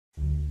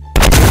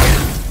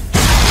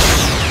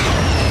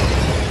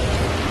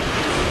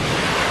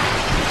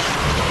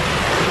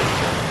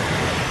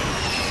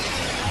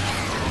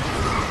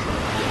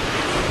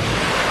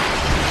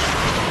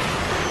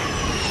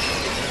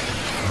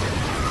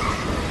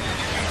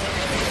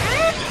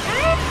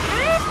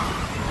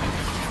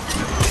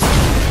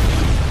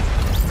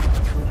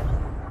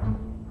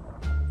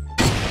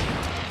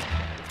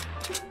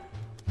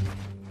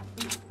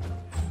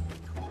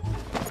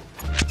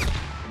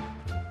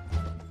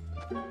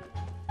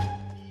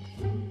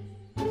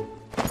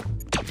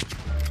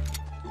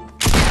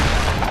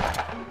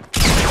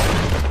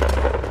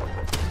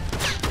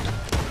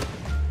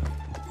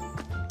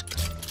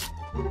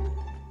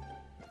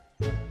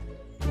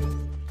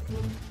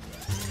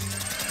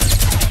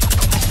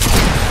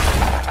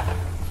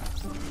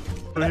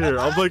Right here,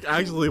 I'm like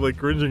actually like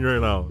cringing right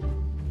now.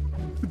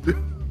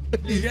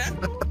 Yeah.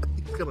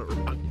 He's gonna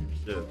rock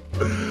your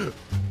shit.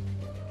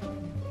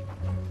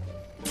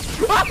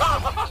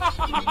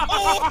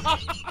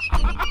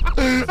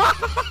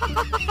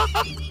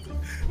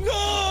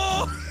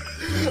 No!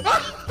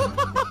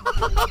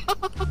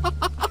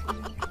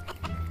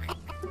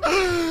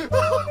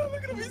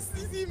 Look at me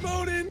CC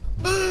moaning.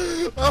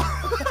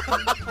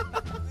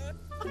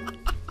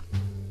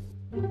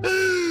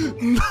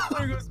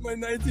 There goes my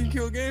 19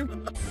 kill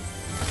game.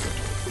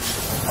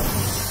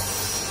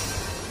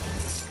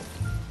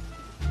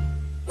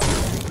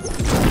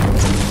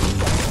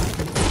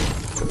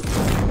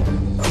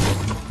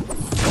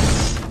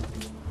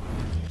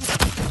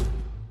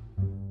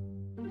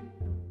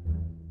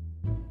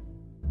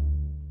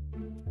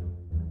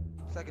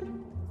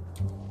 Second.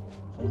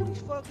 Holy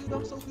fuck, dude,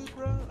 I'm so good,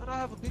 bro. And I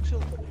have a big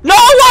shield. No,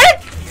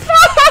 what?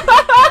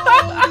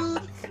 Oh,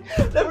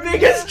 dude. The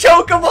biggest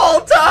joke of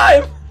all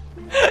time!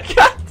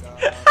 God.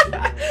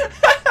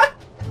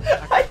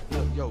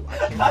 Yo, I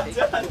can't I'm take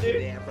done, it.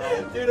 dude. Damn,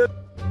 bro. Dude.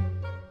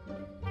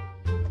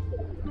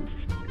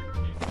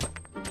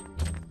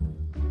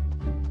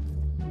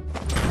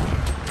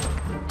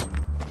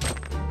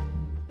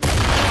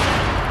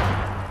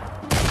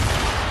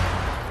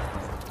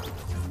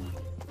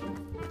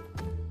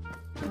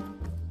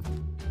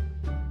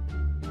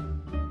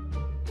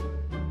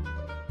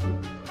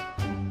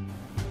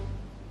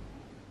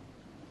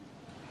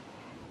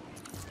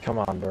 Come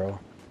on, bro.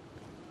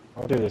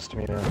 Don't do this to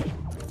me, man.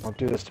 Don't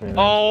do this to me, man.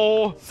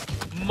 Oh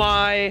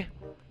my.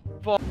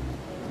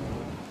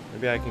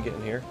 Maybe I can get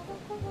in here.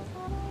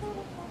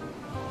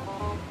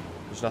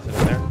 There's nothing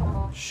in there.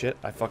 Shit,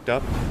 I fucked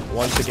up.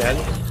 Once again.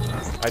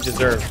 I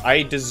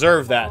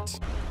deserve that.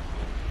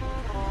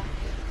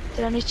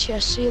 Did any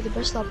chests see the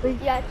best lobby?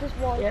 Yeah, just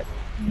one. Yep.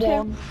 Two.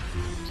 One.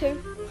 Two.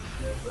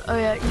 Oh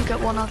yeah, you get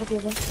one out of the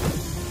other.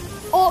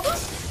 Oh!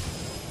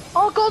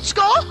 Oh god,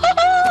 Scott!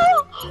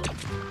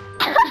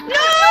 No!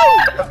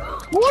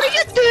 What are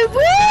you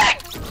doing?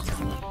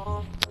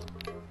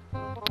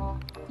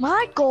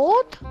 My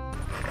god!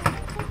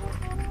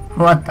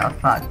 What the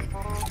fuck?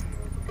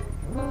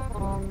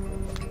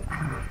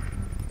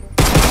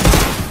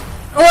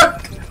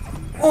 What?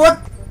 What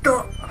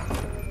the?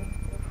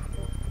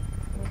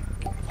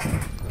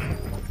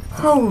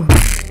 Oh!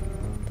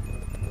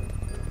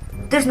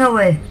 There's no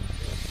way.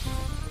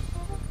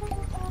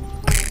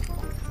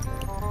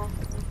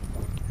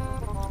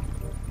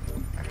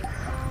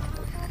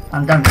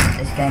 I'm done with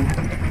this game.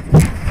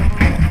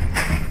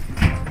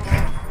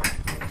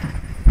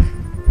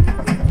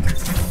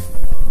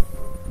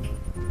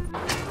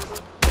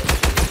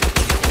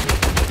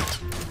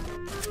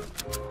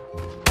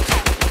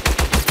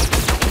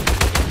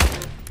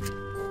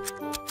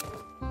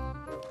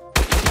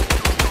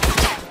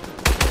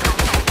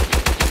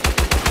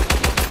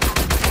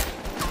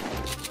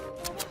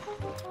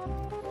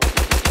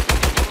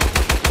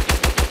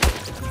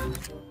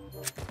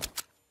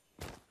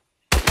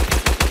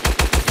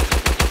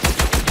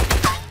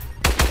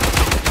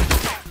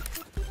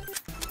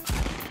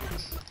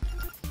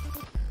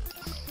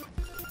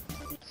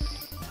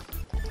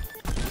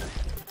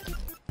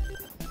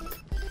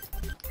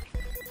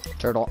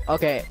 Turtle.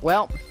 Okay,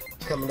 well.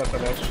 Coming up the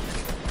edge.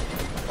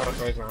 Oh,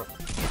 no, he's not.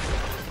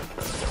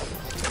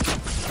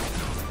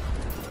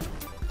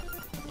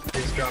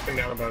 He's dropping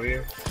down above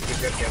you. He's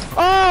good, yeah.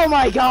 Oh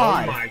my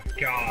god! Oh my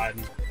god.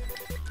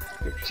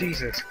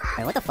 Jesus Christ.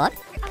 Wait, what the fuck?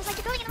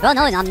 Bro,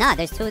 no, I'm not.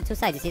 There's two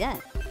sides. You see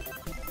that?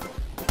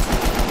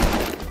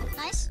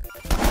 Nice.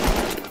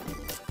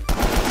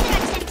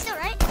 Standing still,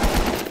 right?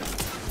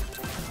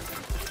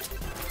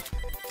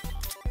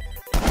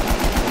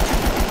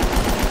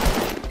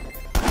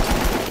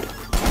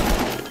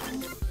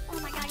 Oh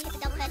my god, he hit the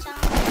double headshot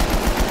on him.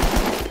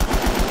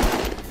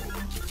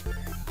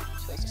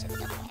 Let's just hit the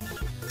double headshot.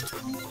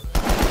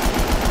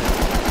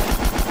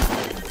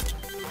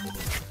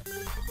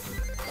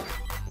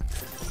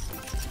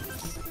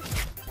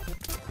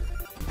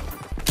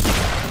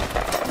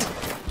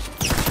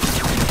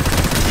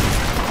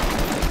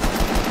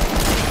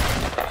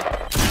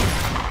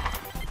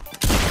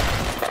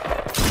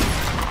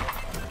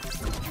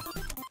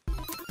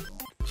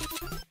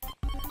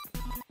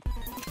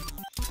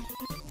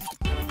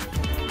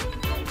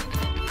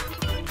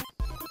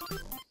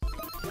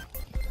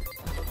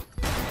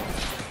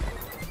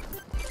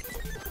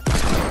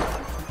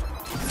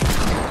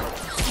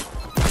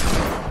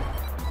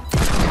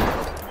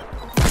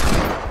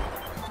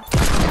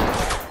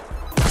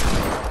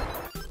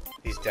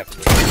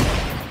 Definitely.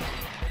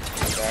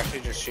 They're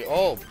actually just shoot.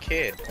 Oh,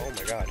 kid. Oh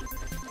my god.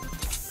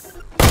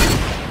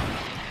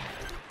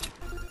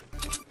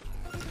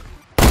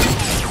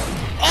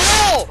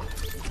 Oh!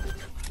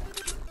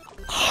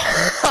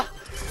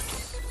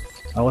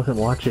 I wasn't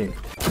watching.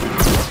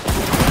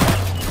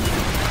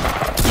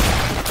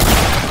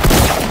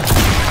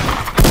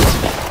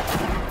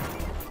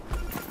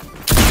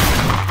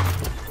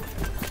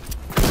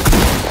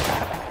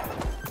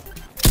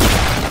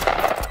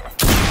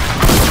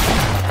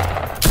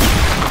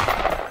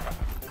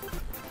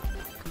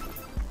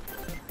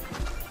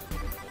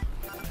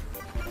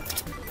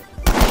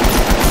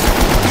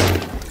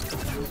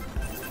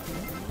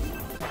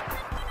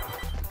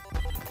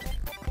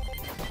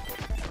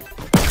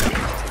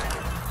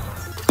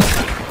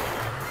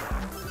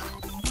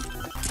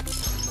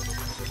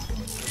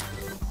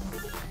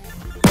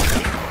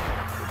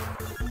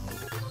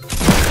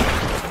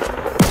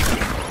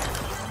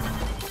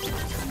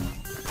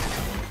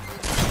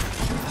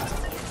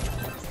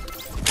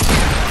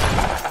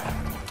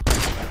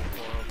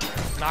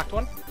 Knocked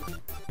one.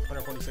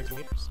 146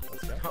 meters.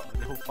 Let's go.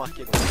 No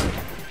fucking way.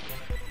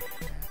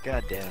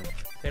 God damn.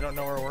 They don't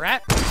know where we're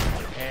at.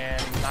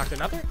 And knocked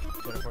another.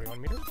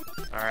 241 meters.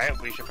 Alright,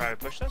 we should probably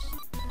push this.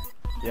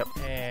 Yep.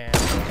 And go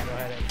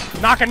ahead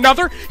and knock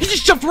another. He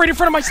just jumped right in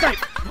front of my snipe.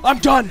 I'm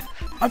done.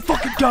 I'm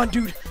fucking done,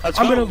 dude. I'm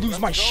gonna lose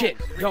my shit.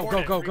 Go,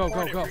 go, go, go,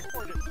 go, go.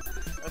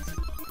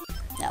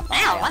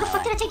 Ow, why the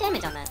fuck did I take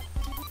damage on that?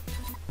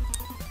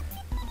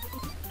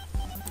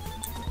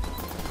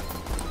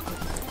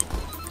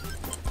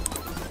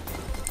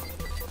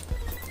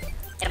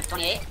 Hit him for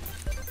 28.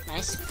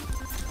 Nice.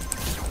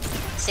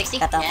 60?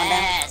 Got that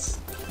yes.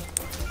 One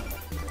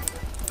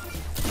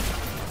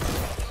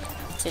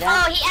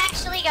down. Oh, he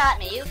actually got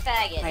me, you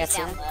faggot. He's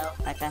down low.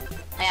 Okay.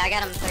 Hey, I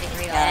got him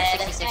 33 or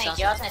 66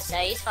 also. I was gonna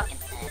say, he's fucking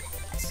dead.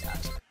 That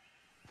sucks.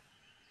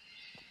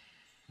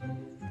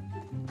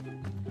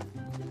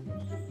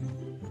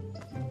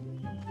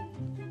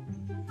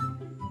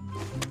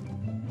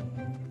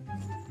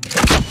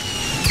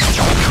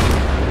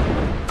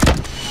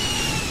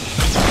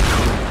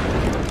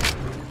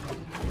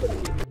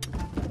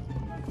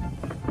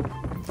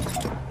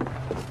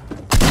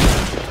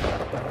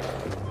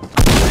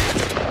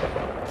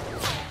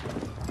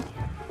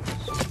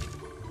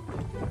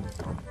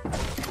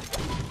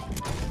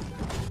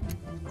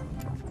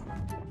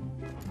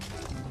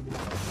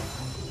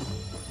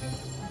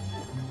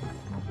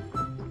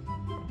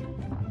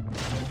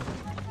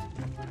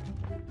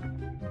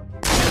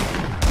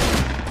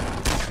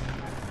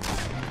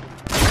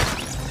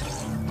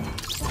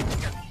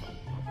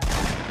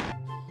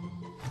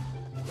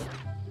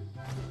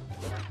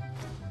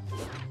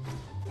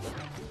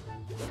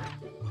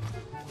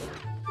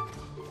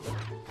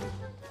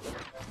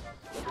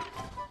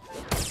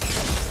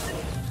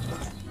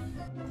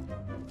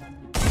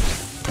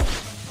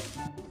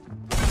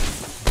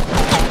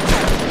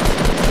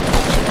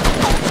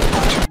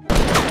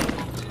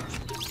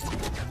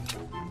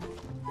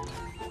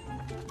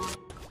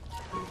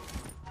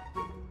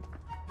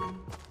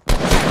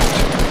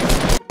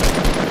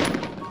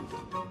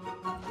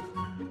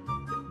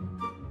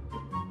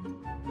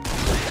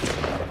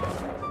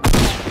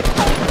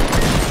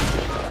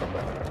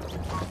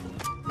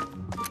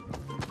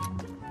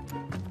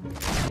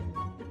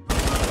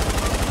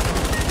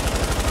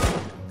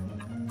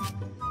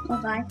 Oh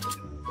god.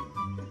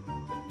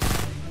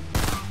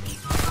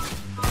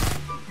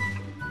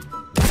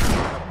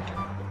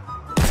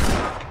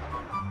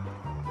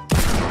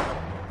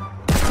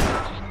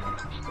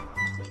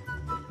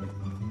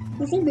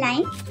 Is he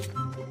blind?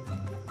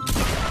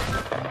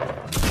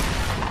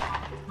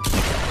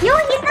 Yo,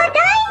 he's not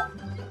dying!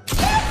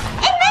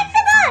 He's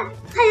invincible!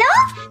 Hello?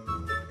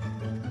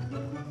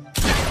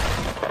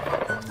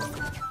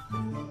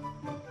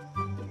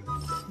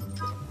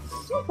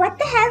 What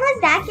the hell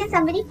was that? Can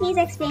somebody please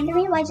explain to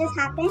me what just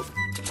happened?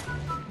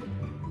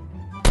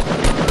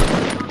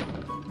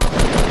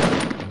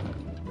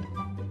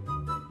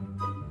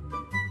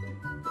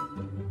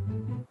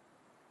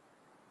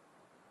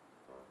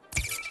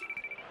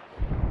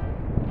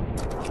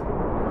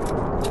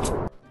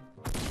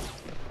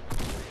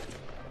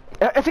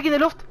 Jag fick in i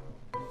luft!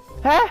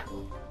 Hä?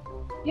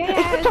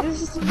 Yeah,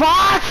 this is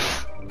Vad?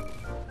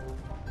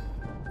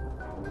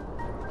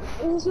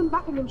 this is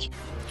back in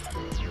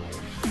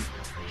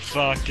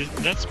Fuck,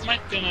 that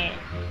might be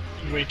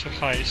way too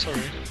high,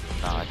 sorry.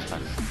 No, it's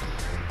fine.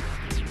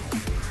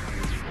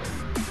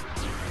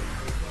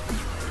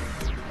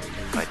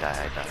 I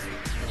die.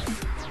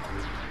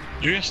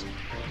 You just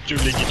do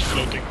legit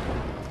floating.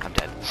 I'm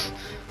dead.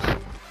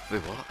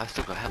 Wait, what? I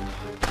still got help.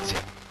 That's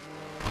it.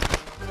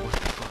 What the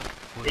fuck?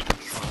 What the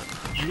fuck?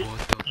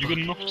 You got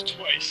knocked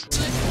twice.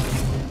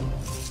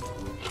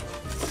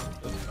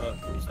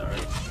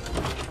 Sorry.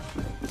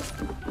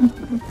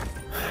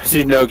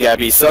 Dude, no,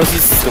 Gabby.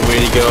 Celsius is the way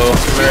to go.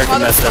 America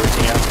messed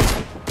everything up.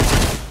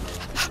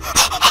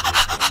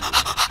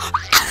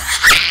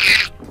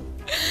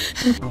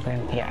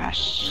 Yes.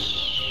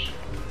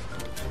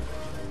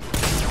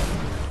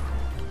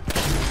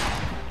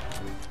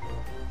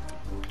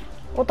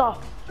 What the?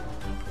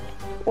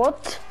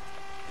 What?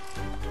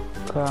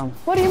 Come.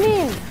 What do you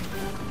mean?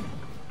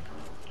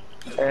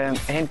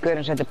 Hinn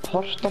gaurinn setti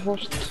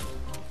portafost.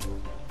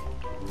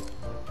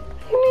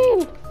 What do you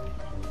mean?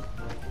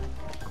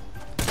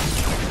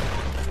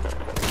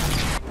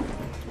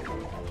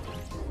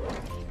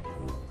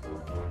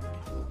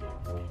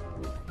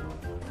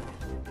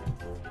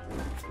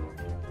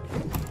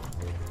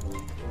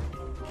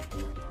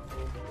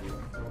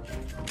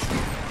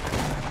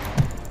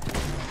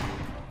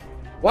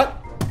 What?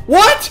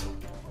 What?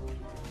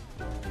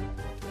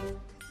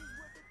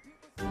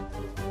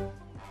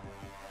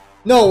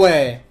 No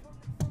way.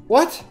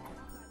 What?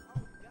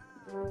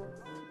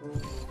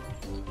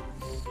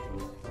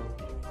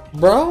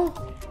 Bro?